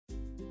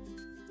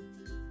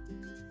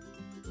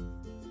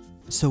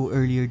So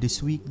earlier this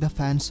week, the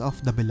fans of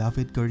the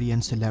beloved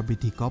Korean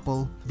celebrity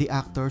couple, the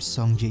actors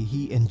Song Jae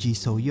Hee and Ji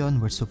So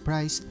Yeon, were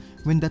surprised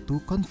when the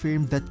two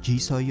confirmed that Ji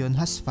So Yeon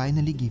has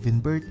finally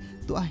given birth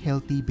to a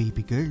healthy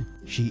baby girl.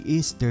 She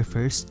is their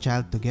first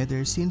child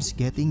together since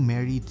getting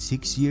married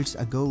 6 years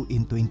ago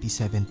in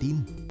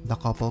 2017. The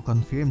couple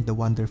confirmed the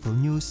wonderful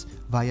news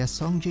via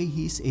Song Jae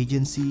Hee's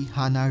agency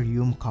Hana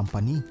Ryum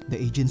Company. The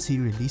agency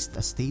released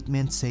a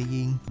statement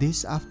saying,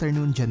 "This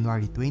afternoon,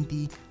 January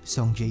 20,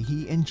 Song Jae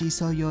Hee and Ji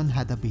So Yeon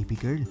had a baby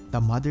girl.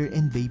 The mother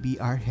and baby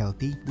are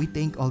healthy. We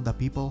thank all the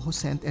people who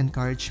sent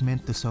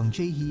encouragement to Song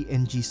Jae Hee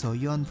and Ji So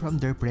Yeon from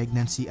their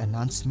pregnancy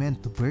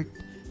announcement to birth.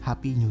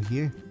 Happy New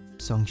Year."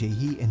 Song Jae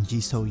Hee and Ji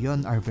So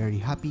Yeon are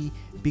very happy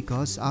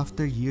because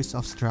after years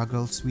of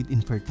struggles with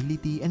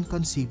infertility and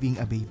conceiving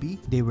a baby,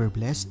 they were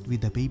blessed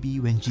with a baby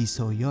when Ji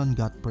So Yeon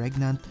got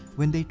pregnant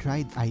when they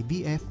tried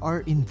IVF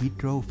or in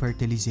vitro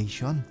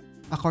fertilization.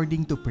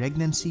 According to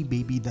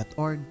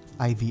pregnancybaby.org,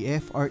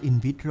 IVF or in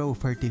vitro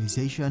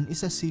fertilization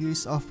is a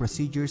series of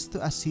procedures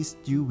to assist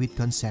you with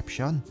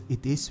conception.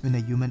 It is when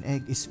a human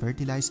egg is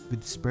fertilized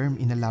with sperm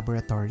in a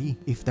laboratory.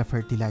 If the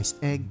fertilized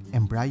egg,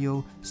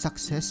 embryo,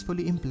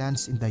 successfully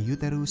implants in the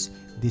uterus,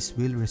 this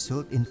will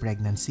result in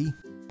pregnancy.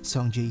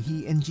 Song Jae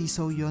Hee and Ji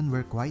So Yeon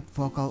were quite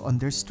vocal on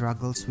their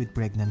struggles with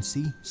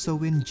pregnancy. So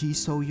when Ji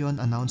So Yeon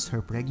announced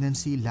her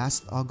pregnancy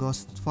last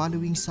August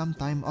following some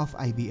time of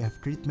IVF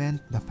treatment,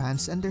 the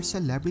fans and their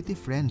celebrity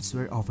friends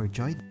were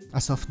overjoyed.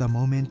 As of the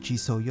moment, Ji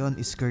So Yeon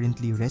is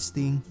currently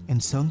resting and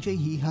Song Jae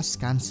Hee has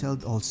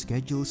cancelled all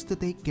schedules to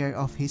take care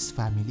of his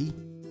family.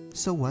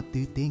 So what do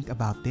you think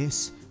about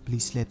this?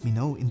 Please let me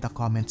know in the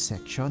comment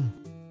section.